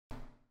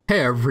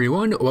Hey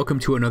everyone, welcome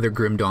to another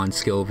Grim Dawn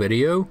skill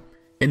video.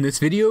 In this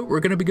video, we're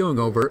going to be going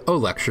over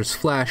Olexra's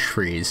Flash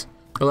Freeze.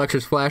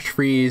 Olexra's Flash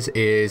Freeze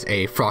is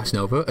a Frost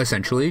Nova,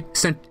 essentially.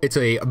 It's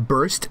a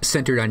burst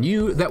centered on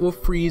you that will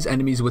freeze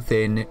enemies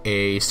within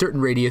a certain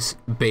radius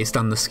based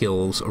on the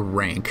skill's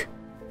rank.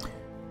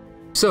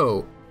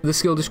 So, the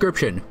skill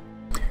description.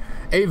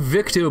 A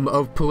victim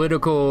of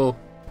political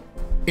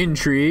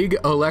intrigue,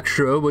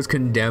 Olexra was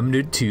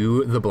condemned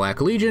to the Black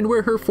Legion,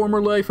 where her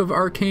former life of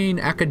arcane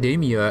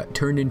academia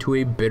turned into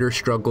a bitter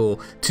struggle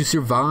to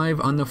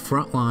survive on the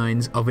front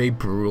lines of a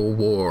brutal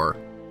war.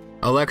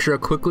 Olexra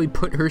quickly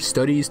put her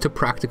studies to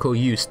practical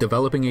use,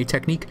 developing a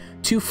technique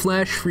to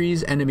flash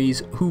freeze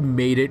enemies who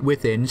made it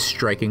within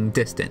striking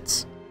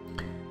distance.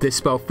 This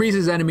spell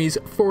freezes enemies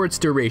for its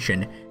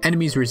duration.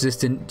 Enemies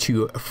resistant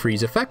to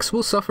freeze effects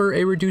will suffer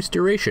a reduced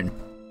duration.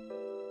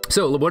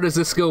 So, what does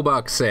the skill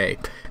box say?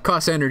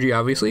 Costs energy,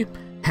 obviously,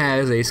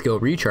 has a skill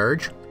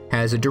recharge,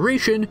 has a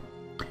duration,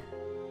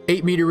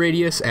 8-meter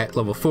radius at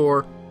level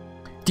 4,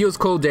 deals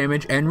cold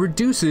damage, and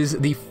reduces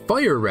the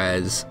fire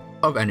res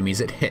of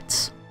enemies it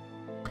hits.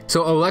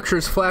 So,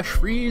 Olexra's Flash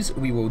Freeze,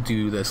 we will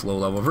do this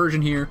low-level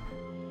version here.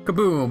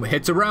 Kaboom!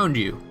 Hits around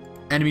you.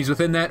 Enemies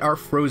within that are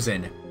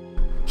frozen.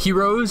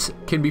 Heroes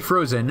can be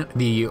frozen.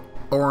 The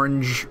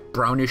orange,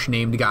 brownish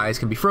named guys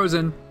can be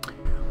frozen.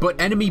 But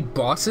enemy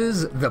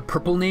bosses, the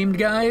purple named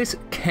guys,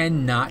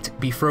 cannot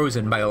be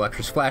frozen by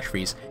Olexra's Flash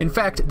Freeze. In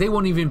fact, they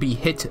won't even be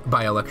hit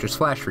by Olexra's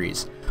Flash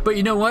Freeze. But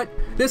you know what?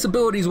 This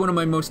ability is one of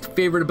my most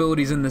favorite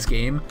abilities in this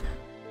game,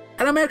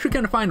 and I'm actually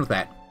kind of fine with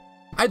that.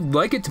 I'd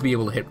like it to be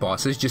able to hit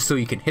bosses just so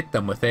you can hit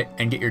them with it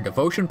and get your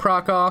devotion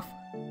proc off,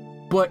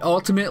 but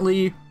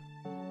ultimately,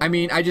 I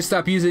mean, I just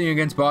stop using it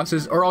against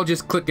bosses, or I'll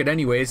just click it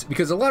anyways,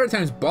 because a lot of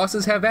times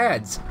bosses have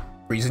ads.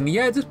 Freezing the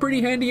ads is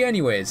pretty handy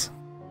anyways.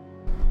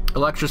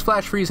 Olexra's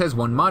Flash Freeze has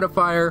one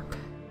modifier,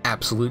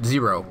 Absolute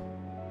Zero.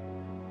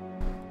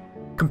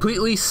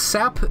 Completely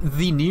sap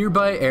the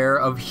nearby air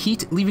of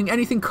heat, leaving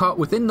anything caught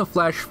within the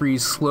Flash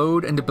Freeze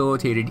slowed and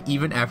debilitated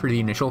even after the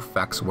initial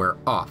effects wear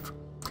off.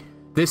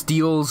 This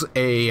deals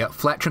a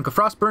flat chunk of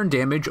frostburn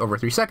damage over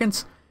 3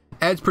 seconds,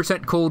 adds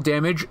 % cold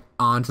damage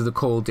onto the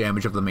cold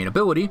damage of the main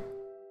ability,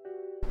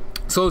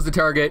 slows the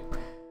target,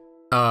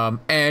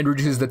 and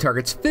reduces the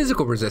target's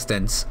physical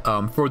resistance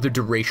for the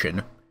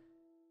duration.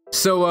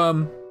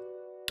 So,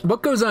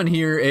 what goes on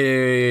here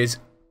is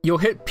you'll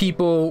hit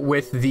people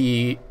with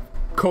the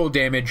cold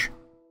damage.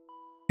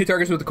 Hit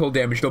targets with the cold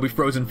damage, they'll be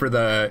frozen for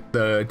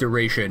the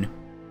duration.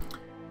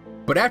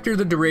 But after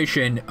the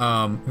duration,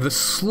 the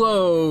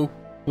slow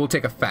will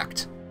take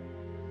effect.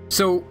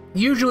 So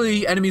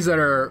usually enemies that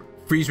are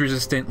freeze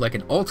resistant, like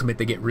an ultimate,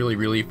 they get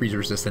really freeze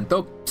resistant.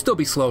 They'll still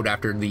be slowed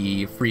after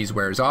the freeze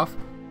wears off.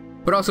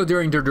 But also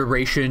during their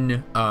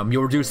duration,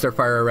 you'll reduce their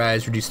fire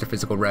res, reduce their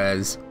physical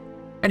res.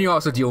 And you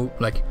also deal,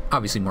 like,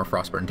 obviously more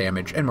frostburn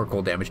damage and more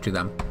cold damage to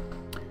them.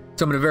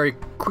 So I'm going to very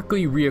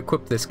quickly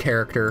re-equip this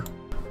character.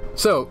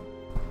 So,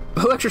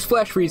 Olexra's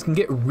Flash Freeze can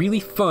get really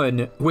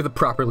fun with a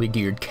properly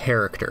geared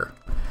character.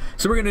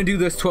 So we're going to do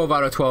this 12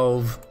 out of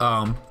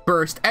 12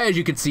 burst. As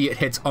you can see, it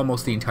hits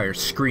almost the entire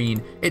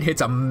screen. It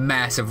hits a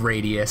massive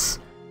radius.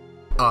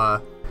 Yeah,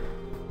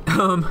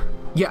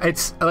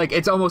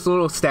 it's almost a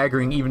little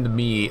staggering even to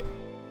me.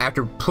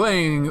 After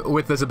playing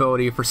with this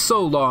ability for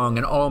so long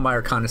and all my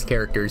Arcanist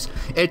characters,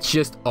 it's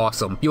just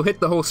awesome. You'll hit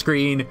the whole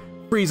screen,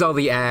 freeze all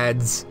the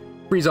ads,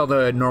 freeze all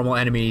the normal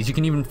enemies. You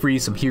can even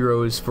freeze some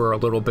heroes for a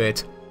little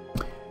bit.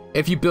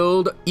 If you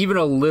build even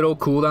a little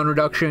cooldown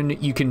reduction,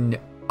 you can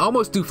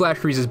almost do flash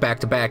freezes back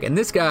to back. And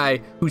this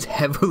guy, who's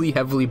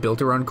heavily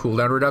built around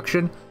cooldown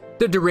reduction,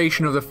 the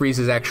duration of the freeze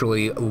is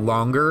actually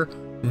longer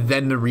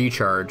than the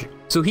recharge.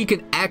 So he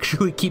can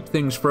actually keep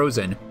things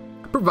frozen,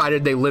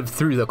 provided they live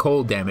through the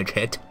cold damage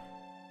hit.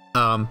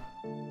 And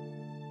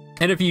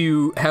if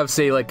you have,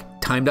 say, like,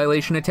 time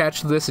dilation attached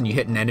to this and you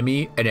hit an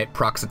enemy and it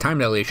procs the time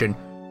dilation,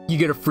 you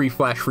get a free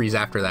flash freeze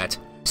after that.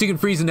 So you can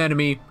freeze an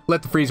enemy,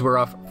 let the freeze wear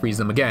off, freeze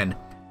them again.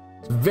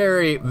 It's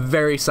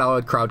very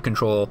solid crowd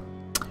control.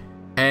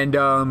 And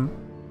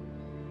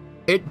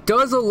it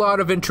does a lot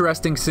of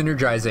interesting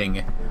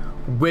synergizing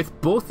with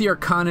both the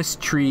Arcanist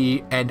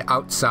tree and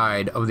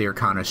outside of the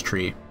Arcanist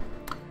tree.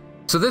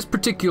 So this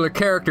particular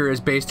character is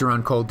based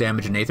around cold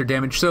damage and aether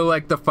damage, so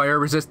like the fire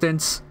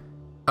resistance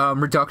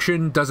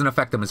reduction doesn't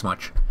affect them as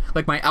much.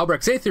 Like my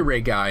Albrecht's Aether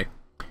Ray guy,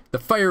 the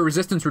fire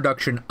resistance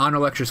reduction on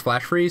Olexra's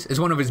Flash Freeze is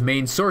one of his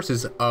main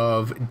sources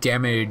of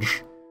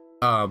damage,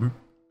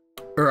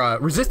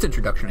 resistance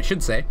reduction, I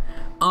should say,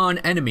 on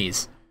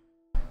enemies.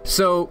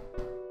 So,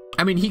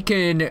 I mean, he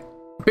can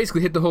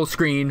basically hit the whole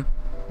screen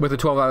with a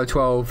 12 out of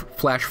 12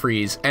 Flash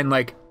Freeze, and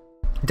like,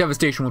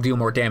 Devastation will deal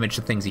more damage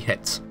to things he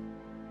hits.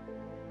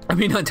 I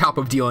mean, on top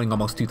of dealing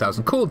almost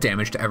 2,000 cold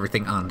damage to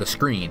everything on the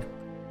screen.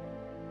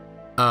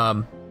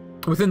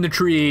 Within the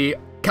tree,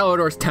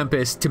 Kalidor's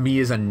Tempest, to me,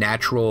 is a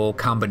natural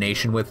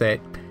combination with it.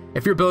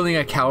 If you're building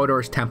a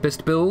Kalidor's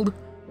Tempest build,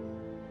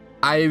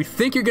 I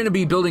think you're going to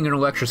be building an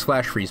Olexra's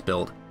Flash Freeze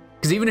build.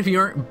 Because even if you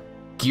aren't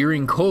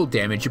gearing cold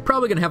damage, you're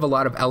probably going to have a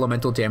lot of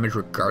elemental damage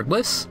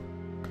regardless.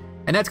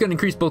 And that's going to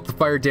increase both the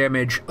fire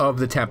damage of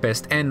the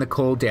Tempest and the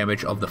cold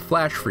damage of the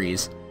Flash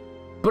Freeze.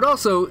 But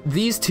also,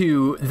 these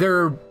two,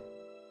 they're,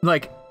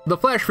 like, the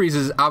Flash Freeze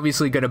is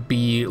obviously going to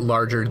be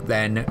larger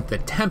than the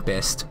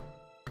Tempest.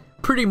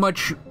 Pretty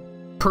much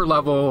per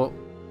level,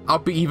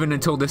 up even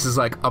until this is,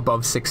 like,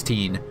 above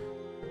 16.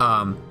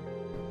 The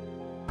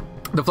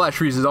Flash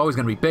Freeze is always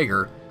going to be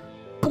bigger.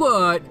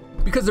 But,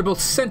 because they're both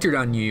centered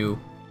on you,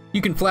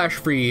 you can Flash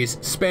Freeze,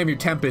 spam your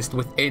Tempest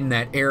within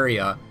that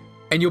area,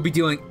 and you'll be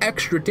dealing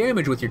extra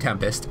damage with your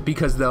Tempest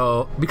because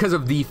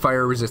of the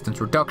fire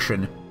resistance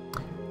reduction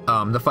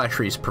the Flash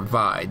Freeze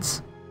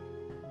provides.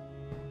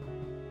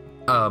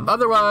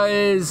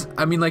 Otherwise,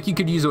 I mean, like, you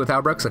could use it with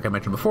Albrechts, like I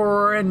mentioned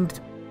before, and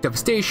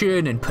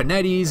Devastation, and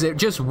Panetti's. It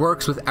just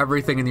works with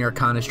everything in the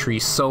Arcanist tree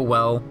so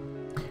well.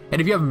 And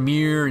if you have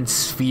Mirror and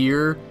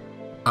Sphere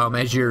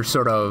as your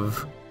sort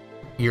of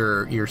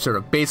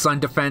baseline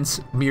defense,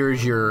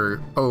 Mirror's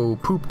your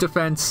poop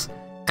defense,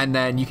 and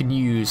then you can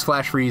use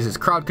Flash Freeze as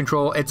crowd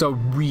control. It's a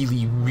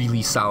really,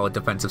 really solid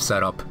defensive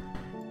setup.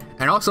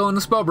 And also in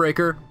the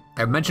Spellbreaker,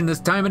 I've mentioned this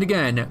time and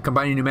again,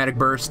 combining Pneumatic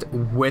Burst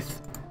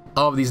with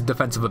all of these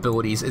defensive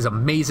abilities is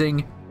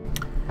amazing.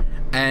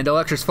 And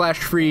Olexra's Flash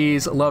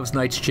Freeze loves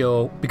Night's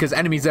Chill, because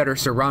enemies that are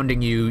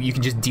surrounding you, you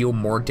can just deal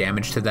more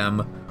damage to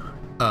them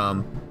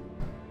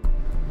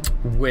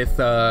with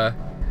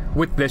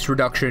this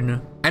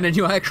reduction. And then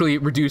you'll actually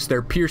reduce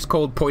their Pierce,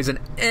 Cold, Poison,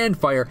 and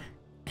Fire,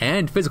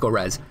 and Physical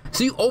Res.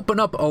 So you open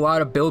up a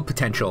lot of build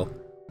potential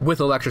with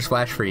Olexra's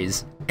Flash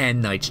Freeze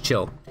and Night's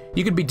Chill.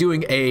 You could be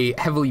doing a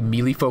heavily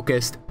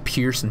melee-focused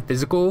Pierce and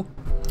Physical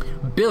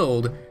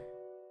build,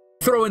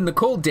 throw in the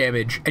cold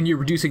damage, and you're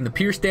reducing the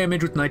Pierce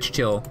damage with Night's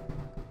Chill,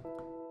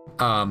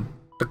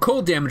 the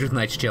cold damage with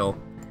Night's Chill,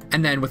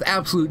 and then with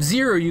Absolute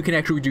Zero, you can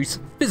actually reduce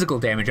physical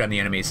damage on the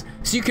enemies.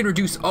 So you can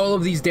reduce all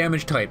of these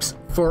damage types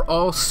for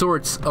all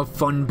sorts of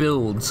fun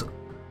builds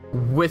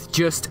with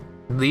just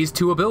these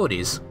two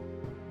abilities.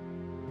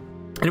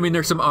 And I mean,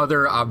 there's some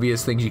other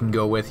obvious things you can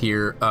go with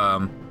here.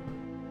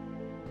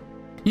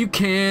 You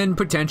can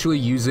potentially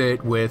use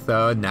it with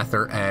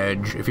Nether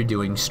Edge if you're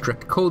doing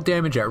strict cold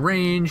damage at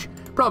range.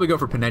 Probably go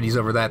for Panetti's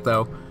over that,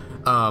 though.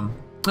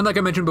 And like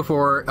I mentioned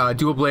before,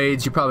 Dual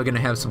Blades, you're probably going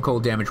to have some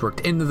cold damage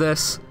worked into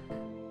this.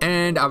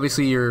 And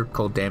obviously your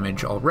cold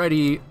damage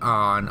already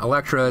on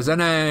Olexra's. And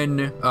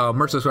then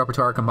Merciless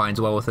Repertoire combines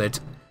well with it.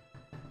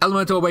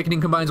 Elemental Awakening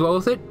combines well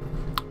with it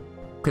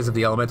because of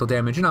the elemental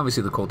damage and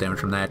obviously the cold damage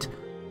from that.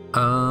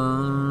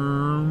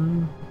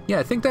 Yeah,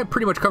 I think that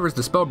pretty much covers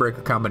the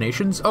Spellbreaker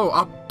combinations.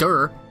 Oh,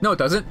 no, it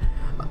doesn't.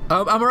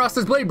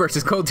 Amarasta's Blade Burst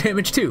is cold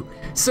damage too.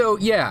 So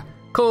yeah,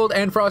 cold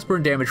and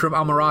frostburn damage from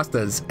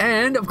Amarasta's.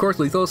 And of course,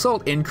 Lethal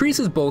Assault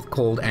increases both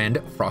cold and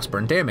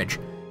frostburn damage.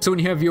 So when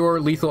you have your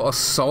Lethal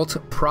Assault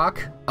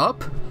proc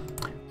up,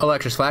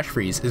 Olexra's Flash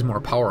Freeze is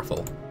more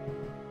powerful.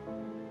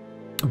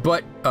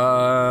 But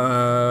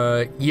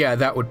yeah,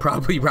 that would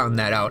probably round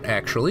that out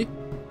actually.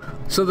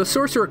 So the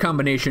Sorcerer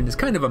combination is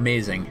kind of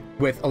amazing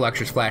with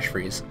Olexra's Flash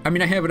Freeze. I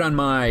mean, I have it on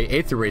my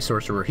Aether Ray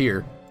Sorcerer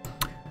here,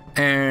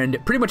 and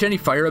pretty much any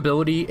fire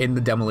ability in the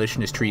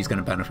Demolitionist tree is going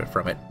to benefit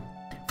from it.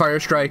 Fire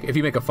Strike, if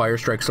you make a Fire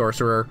Strike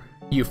Sorcerer,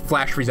 you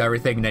Flash Freeze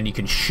everything, and then you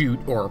can shoot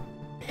or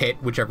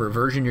hit whichever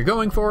version you're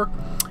going for,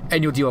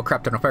 and you'll deal a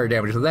crap ton of fire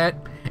damage with that.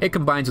 It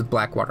combines with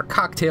Blackwater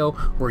Cocktail,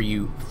 where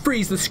you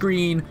freeze the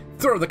screen,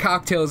 throw the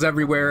cocktails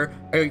everywhere.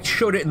 I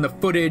showed it in the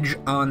footage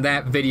on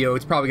that video,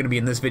 it's probably going to be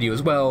in this video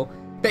as well,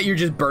 that you're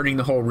just burning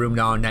the whole room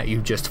down that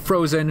you've just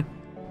frozen.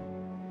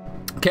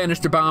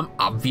 Canister Bomb,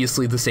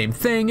 obviously the same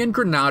thing, and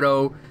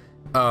Granado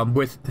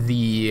with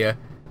the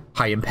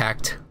high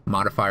impact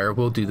modifier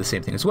will do the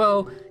same thing as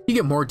well. You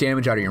get more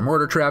damage out of your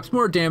mortar traps,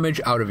 more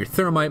damage out of your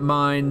thermite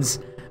mines.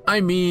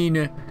 I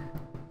mean,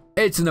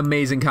 it's an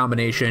amazing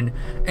combination,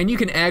 and you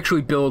can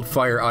actually build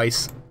Fire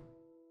Ice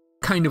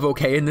kind of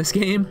okay in this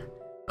game.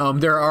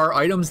 There are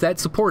items that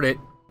support it.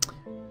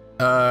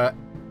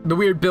 The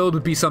weird build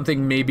would be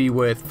something maybe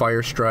with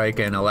Fire Strike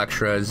and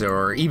Olexra's,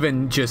 or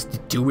even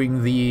just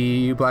doing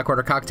the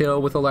Blackwater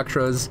Cocktail with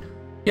Olexra's.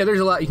 Yeah, there's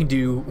a lot you can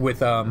do with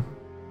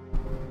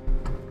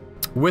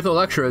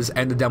Olexra's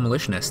and the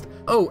Demolitionist.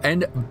 Oh,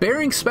 and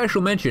bearing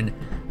special mention,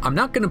 I'm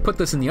not going to put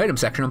this in the item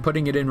section, I'm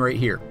putting it in right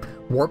here.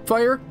 Warp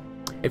Fire.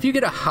 If you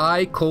get a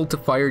high cold to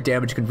fire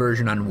damage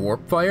conversion on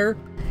Warp Fire,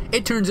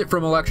 it turns it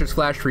from Olexra's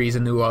Flash Freeze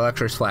into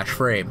Olexra's Flash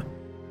Flame.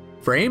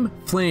 Flame.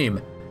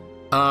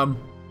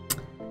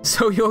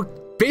 So you'll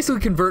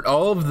basically convert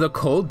all of the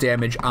cold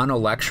damage on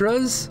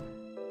Olexra's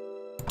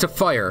to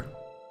fire,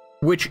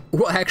 which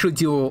will actually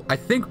deal, I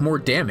think, more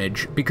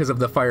damage because of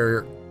the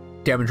fire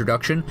damage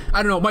reduction.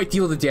 I don't know, it might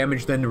deal the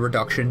damage then the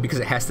reduction because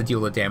it has to deal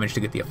the damage to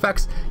get the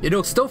effects.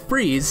 It'll still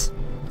freeze,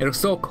 it'll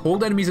still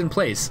hold enemies in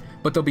place,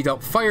 but they'll be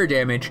dealt fire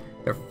damage,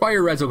 their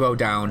fire res will go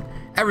down,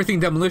 everything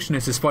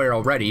Demolitionist is fire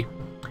already.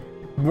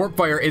 Warp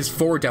Fire is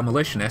for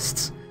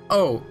Demolitionists.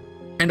 Oh,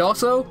 and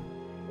also,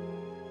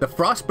 the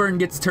Frostburn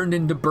gets turned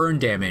into burn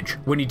damage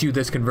when you do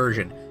this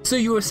conversion. So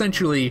you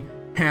essentially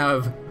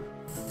have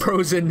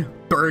frozen,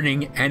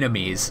 burning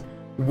enemies,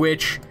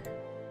 which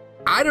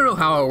I don't know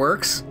how it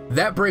works.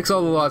 That breaks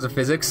all the laws of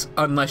physics,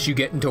 unless you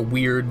get into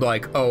weird,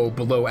 like, oh,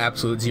 below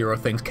absolute zero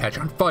things catch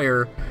on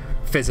fire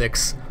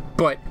physics.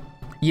 But,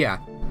 yeah.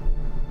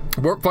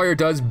 Warp Fire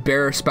does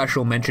bear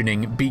special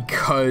mentioning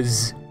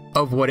because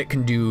of what it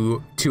can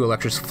do to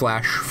Olexra's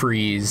Flash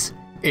Freeze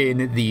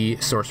in the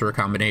Sorcerer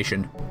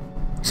combination.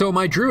 So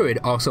my Druid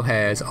also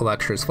has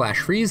Olexra's Flash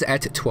Freeze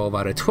at 12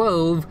 out of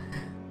 12,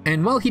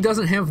 and while he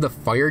doesn't have the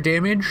fire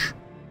damage,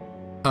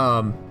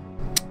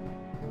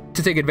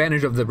 to take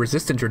advantage of the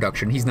resistance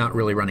reduction, he's not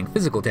really running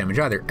physical damage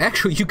either.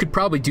 Actually, you could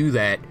probably do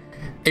that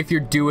if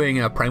you're doing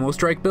a Primal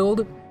Strike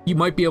build. You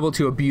might be able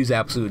to abuse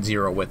Absolute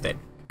Zero with it.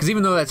 Because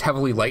even though that's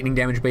heavily lightning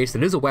damage based,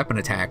 it is a weapon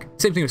attack.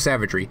 Same thing with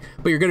Savagery,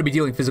 but you're going to be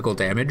dealing physical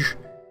damage.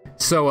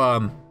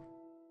 So,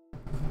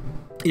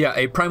 yeah,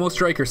 a Primal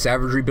Strike or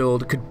Savagery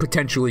build could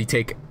potentially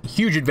take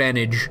huge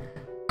advantage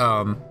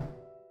of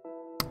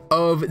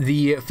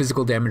the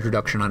physical damage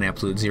reduction on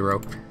Absolute Zero.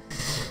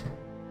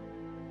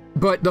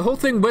 But the whole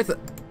thing with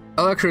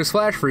Olexra's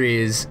Flash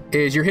Freeze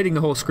is you're hitting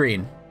the whole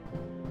screen.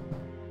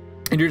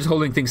 And you're just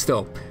holding things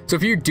still. So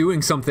if you're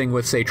doing something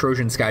with, say,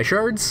 Trojan Sky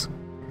Shards,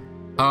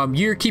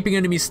 you're keeping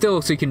enemies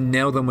still so you can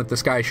nail them with the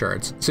Sky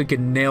Shards. So you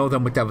can nail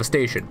them with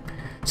Devastation.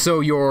 So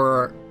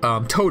your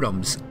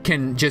totems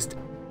can just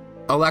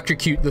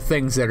electrocute the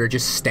things that are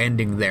just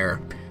standing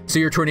there. So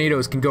your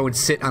tornadoes can go and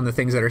sit on the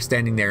things that are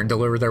standing there and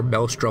deliver their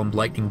Maelstrom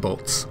lightning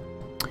bolts.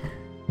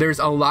 There's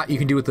a lot you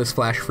can do with this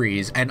Flash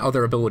Freeze and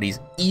other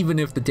abilities, even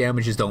if the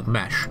damages don't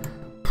mesh.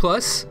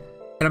 Plus,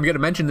 and I'm going to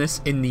mention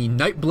this, in the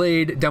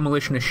Nightblade,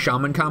 Demolitionist,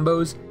 Shaman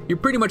combos, you're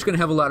pretty much going to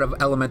have a lot of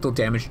elemental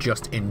damage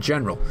just in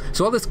general.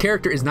 So while this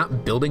character is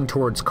not building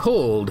towards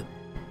cold,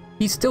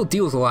 he still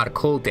deals a lot of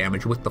cold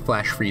damage with the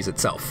Flash Freeze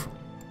itself.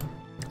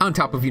 On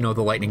top of, you know,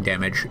 the lightning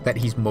damage that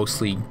he's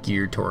mostly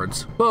geared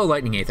towards. Well,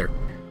 Lightning Aether.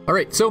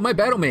 Alright, so my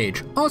Battle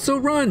Mage also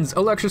runs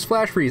Olexra's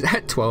Flash Freeze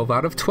at 12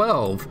 out of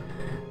 12.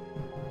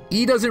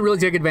 He doesn't really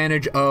take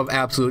advantage of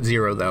Absolute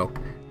Zero, though.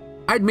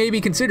 I'd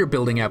maybe consider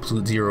building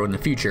Absolute Zero in the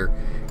future,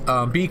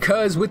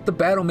 because with the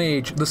Battle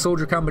Mage, the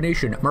Soldier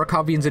combination,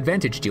 Markovian's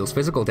Advantage deals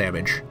physical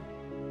damage.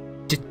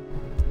 Just,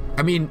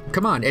 I mean,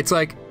 come on, it's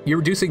like you're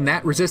reducing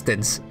that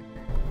resistance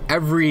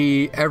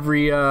every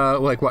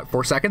like, what,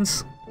 4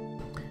 seconds?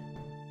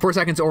 4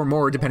 seconds or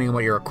more, depending on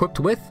what you're equipped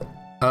with,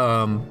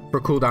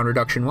 for cooldown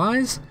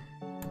reduction-wise.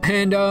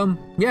 And,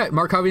 yeah,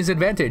 Markovian's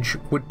Advantage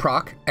would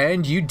proc,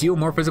 and you deal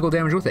more physical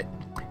damage with it.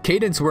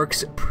 Cadence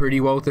works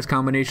pretty well with this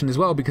combination as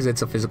well because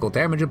it's a physical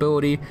damage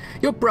ability.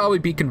 You'll probably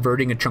be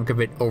converting a chunk of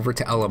it over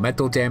to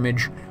elemental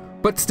damage,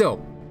 but still,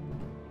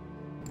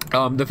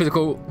 the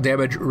physical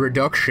damage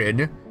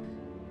reduction,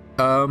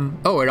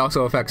 oh, it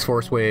also affects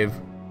Force Wave.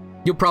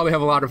 You'll probably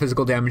have a lot of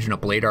physical damage in a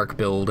Blade Arc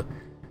build,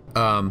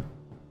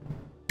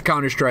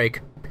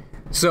 Counter-Strike.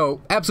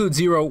 So Absolute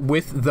Zero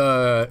with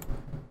the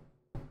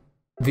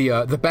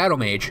Battle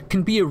Mage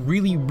can be a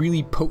really,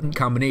 really potent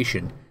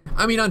combination.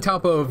 I mean, on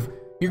top of,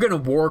 you're gonna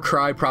War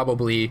Cry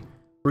probably,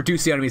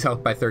 reduce the enemy's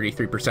health by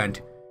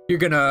 33%. You're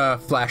gonna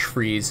Flash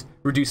Freeze,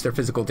 reduce their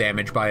physical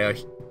damage by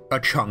a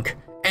chunk,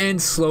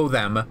 and slow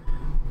them,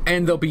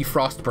 and they'll be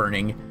Frost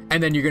Burning,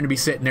 and then you're gonna be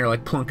sitting there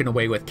like plunking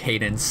away with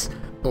Cadence,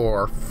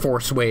 or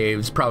Force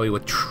Waves, probably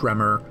with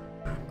Tremor,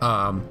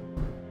 or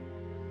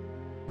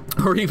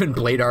even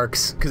Blade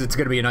Arcs, because it's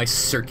gonna be a nice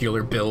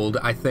circular build,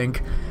 I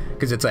think,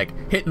 because it's like,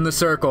 hitting the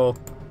circle,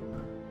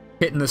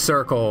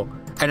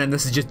 and then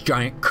this is just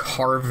giant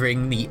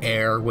carving the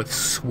air with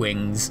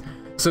swings.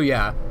 So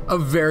yeah, a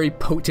very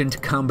potent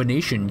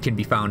combination can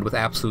be found with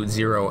Absolute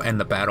Zero and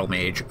the Battle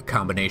Mage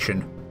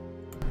combination.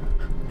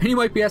 And you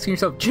might be asking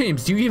yourself,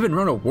 James, do you even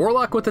run a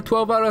Warlock with the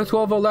 12 out of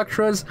 12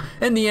 Olexras?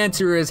 And the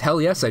answer is,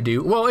 hell yes I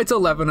do. Well, it's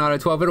 11 out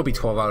of 12, it'll be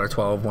 12 out of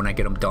 12 when I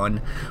get them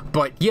done.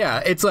 But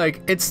yeah, it's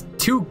like, it's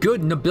too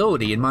good an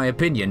ability in my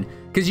opinion,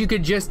 because you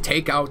could just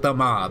take out the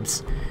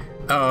mobs.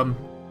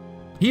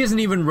 He isn't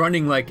even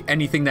running, like,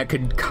 anything that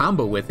could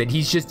combo with it,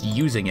 he's just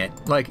using it.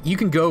 Like, you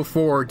can go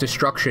for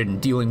Destruction,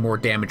 dealing more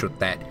damage with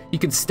that. You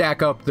can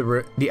stack up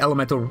the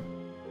elemental,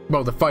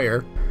 well, the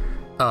fire,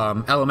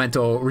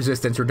 elemental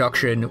resistance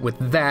reduction with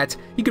that.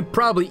 You could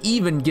probably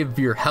even give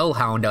your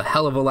Hellhound a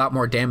hell of a lot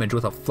more damage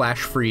with a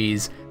Flash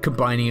Freeze,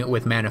 combining it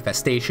with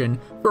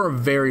Manifestation for a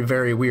very,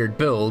 very weird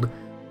build.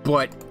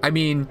 But, I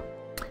mean,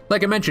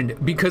 like I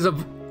mentioned, because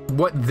of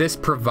what this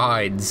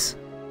provides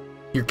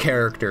your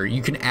character,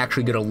 you can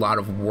actually get a lot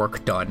of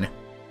work done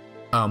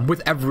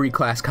with every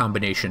class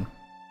combination.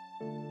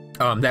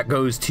 That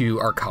goes to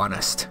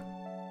Arcanist.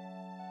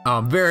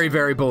 Very,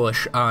 very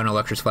bullish on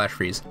Olexra's Flash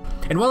Freeze.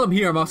 And while I'm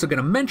here, I'm also going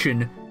to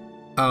mention,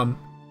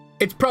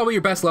 it's probably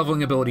your best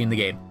leveling ability in the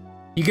game.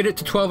 You get it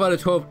to 12 out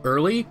of 12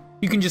 early,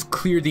 you can just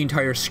clear the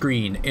entire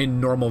screen in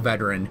normal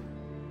veteran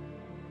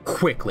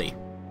quickly.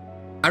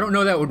 I don't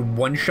know that would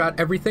one-shot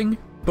everything,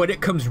 but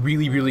it comes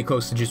really, really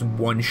close to just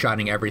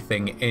one-shotting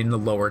everything in the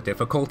lower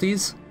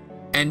difficulties.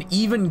 And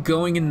even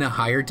going in the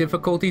higher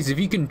difficulties, if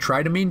you can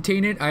try to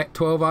maintain it at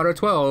 12 out of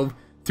 12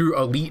 through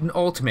Elite and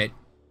Ultimate,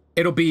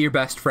 it'll be your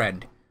best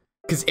friend.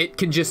 Because it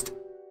can just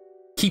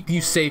keep you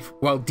safe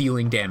while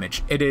dealing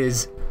damage. It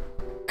is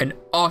an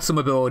awesome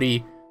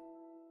ability.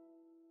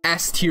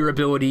 S tier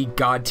ability,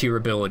 God tier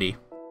ability.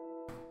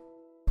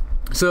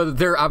 So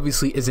there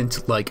obviously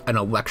isn't like an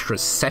Olexra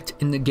set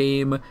in the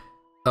game.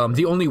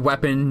 The only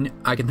weapon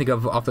I can think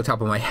of off the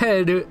top of my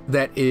head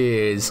that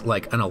is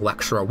like an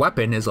Olexra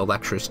weapon is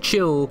Olexra's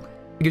Chill.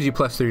 It gives you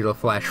 +3 to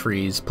Flash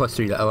Freeze,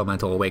 +3 to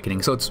Elemental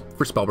Awakening, so it's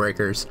for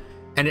Spellbreakers.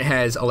 And it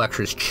has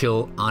Olexra's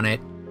Chill on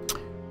it.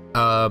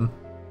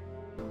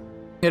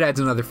 It adds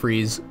another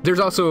freeze. There's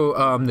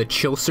also the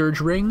Chill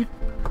Surge Ring,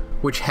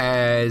 which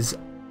has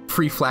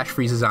free Flash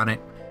Freezes on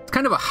it. It's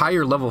kind of a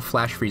higher level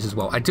Flash Freeze as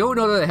well. I don't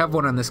know that I have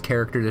one on this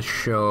character to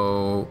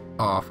show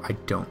off. I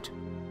don't.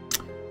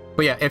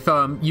 But yeah, if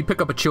you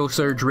pick up a Chill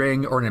Surge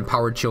Ring or an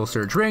Empowered Chill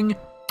Surge Ring,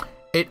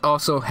 it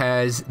also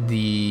has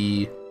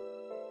the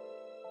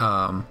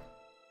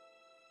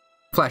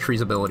Flash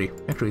Freeze ability.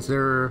 Actually, is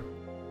there...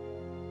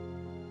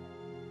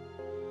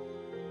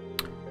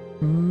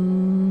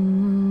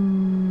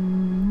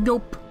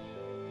 Nope.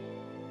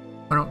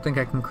 I don't think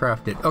I can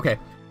craft it. Okay.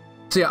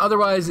 So yeah,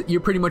 otherwise,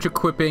 you're pretty much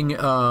equipping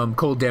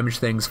cold damage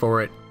things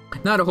for it.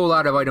 Not a whole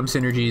lot of item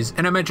synergies.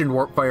 And I mentioned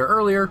Warp Fire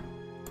earlier,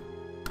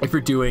 if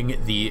you're doing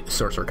the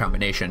Sorcerer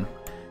combination.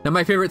 Now,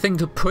 my favorite thing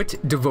to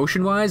put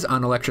devotion-wise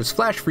on Olexra's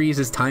Flash Freeze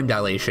is Time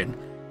Dilation.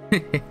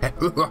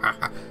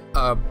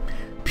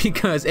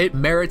 Because it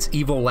merits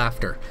evil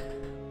laughter.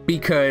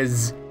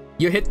 Because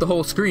you hit the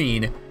whole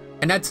screen,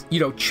 and that's, you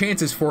know,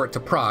 chances for it to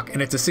proc,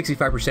 and it's a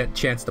 65%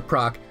 chance to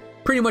proc.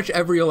 Pretty much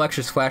every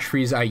Olexra's Flash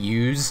Freeze I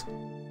use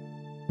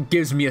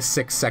gives me a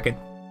 6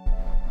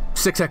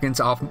 seconds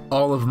off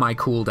all of my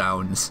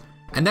cooldowns.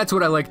 And that's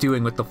what I like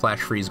doing with the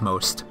Flash Freeze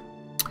most.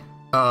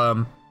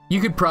 You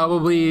could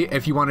probably,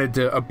 if you wanted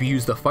to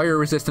abuse the fire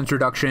resistance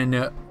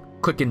reduction,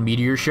 click in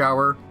Meteor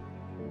Shower.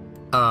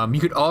 You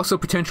could also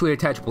potentially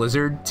attach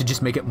Blizzard to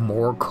just make it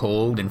more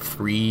cold and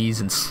freeze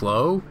and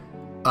slow.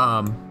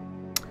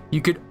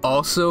 You could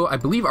also, I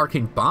believe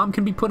Arcane Bomb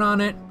can be put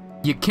on it.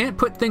 You can't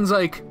put things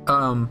like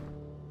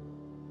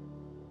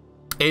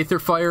Aether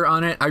Fire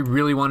on it. I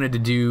really wanted to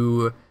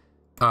do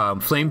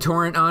Flame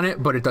Torrent on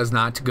it, but it does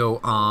not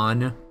go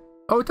on.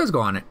 Oh, it does go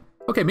on it.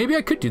 Okay, maybe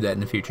I could do that in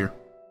the future.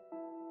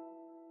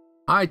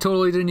 I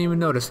totally didn't even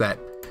notice that.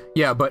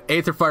 Yeah, but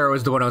Aether Fire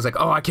was the one I was like,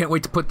 oh, I can't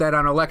wait to put that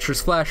on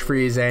Olexra's Flash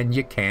Freeze, and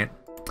you can't.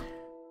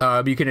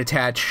 You can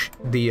attach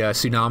the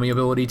Tsunami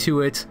ability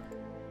to it.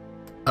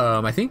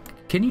 I think,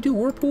 can you do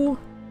Whirlpool?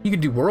 You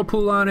can do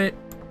Whirlpool on it.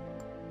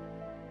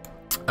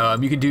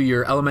 You can do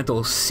your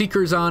Elemental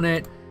Seekers on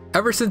it.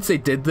 Ever since they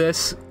did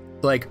this,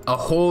 like, a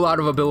whole lot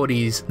of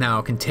abilities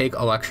now can take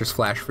Olexra's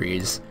Flash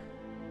Freeze.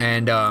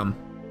 And, I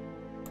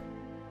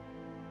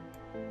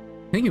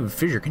think even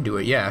Fissure can do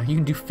it, yeah. You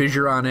can do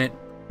Fissure on it.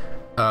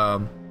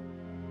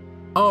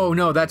 Oh,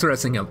 no, that's what I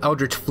was thinking of.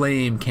 Eldritch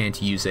Flame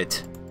can't use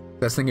it.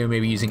 I was thinking of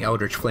maybe using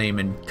Eldritch Flame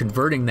and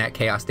converting that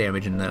Chaos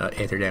damage into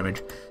Aether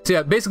damage. So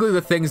yeah, basically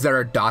the things that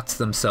are dots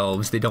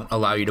themselves, they don't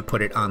allow you to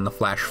put it on the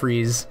Flash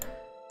Freeze.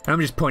 And I'm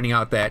just pointing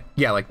out that,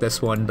 yeah, like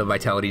this one, the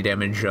Vitality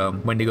damage,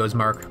 Wendigo's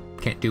Mark,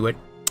 can't do it.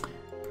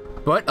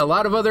 But a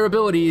lot of other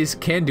abilities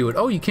can do it.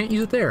 Oh, you can't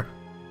use it there.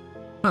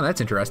 Oh,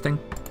 that's interesting.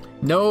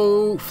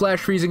 No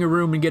Flash Freezing a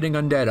room and getting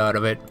undead out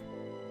of it.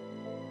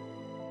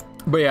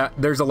 But yeah,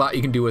 there's a lot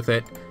you can do with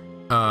it.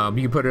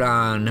 You can put it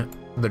on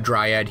the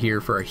Dryad here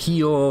for a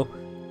heal.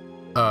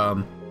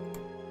 Put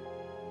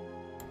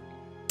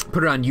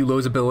it on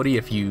Yulo's ability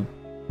if you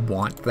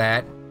want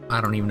that.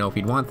 I don't even know if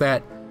you'd want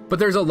that. But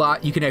there's a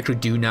lot you can actually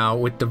do now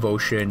with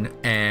Devotion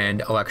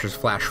and Olexra's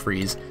Flash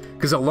Freeze.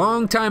 Because a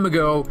long time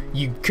ago,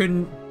 you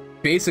couldn't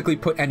basically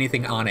put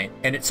anything on it,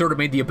 and it sort of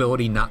made the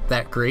ability not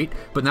that great.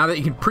 But now that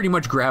you can pretty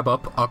much grab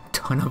up a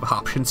ton of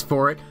options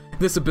for it,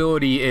 this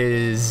ability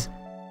is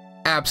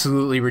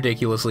absolutely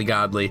ridiculously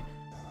godly.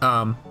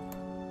 And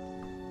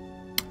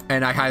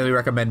I highly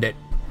recommend it.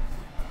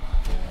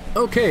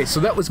 Okay, so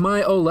that was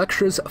my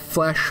Olexra's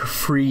Flash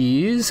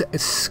Freeze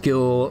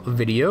skill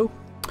video.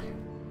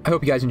 I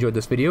hope you guys enjoyed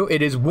this video.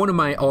 It is one of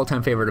my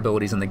all-time favorite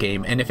abilities in the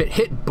game, and if it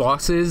hit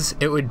bosses,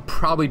 it would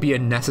probably be a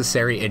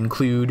necessary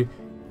include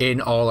in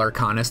all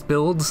Arcanist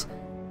builds.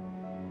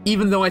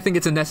 Even though I think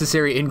it's a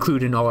necessary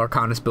include in all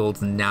Arcanist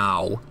builds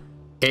now,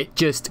 it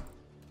just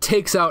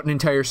takes out an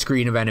entire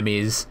screen of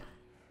enemies,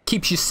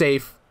 keeps you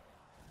safe,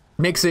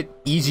 makes it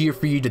easier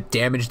for you to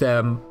damage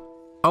them.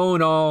 All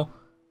in all,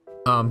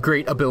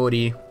 great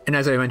ability, and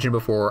as I mentioned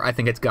before, I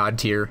think it's God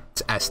tier,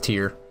 it's S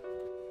tier.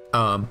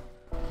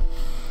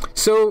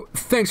 So,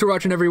 thanks for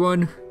watching,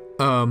 everyone.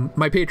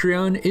 My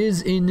Patreon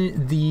is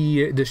in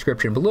the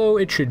description below.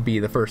 It should be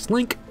the first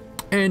link,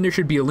 and there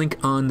should be a link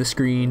on the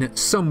screen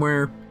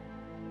somewhere.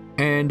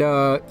 And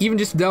even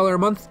just $1 a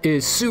month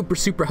is super,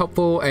 super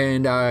helpful,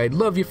 and I'd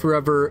love you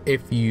forever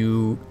if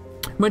you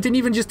went and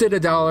even just did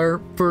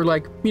 $1 for,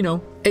 like, you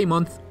know, a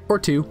month or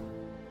two.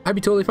 I'd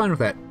be totally fine with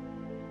that.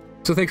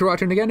 So thanks for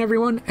watching again,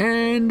 everyone,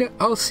 and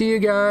I'll see you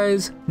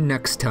guys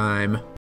next time.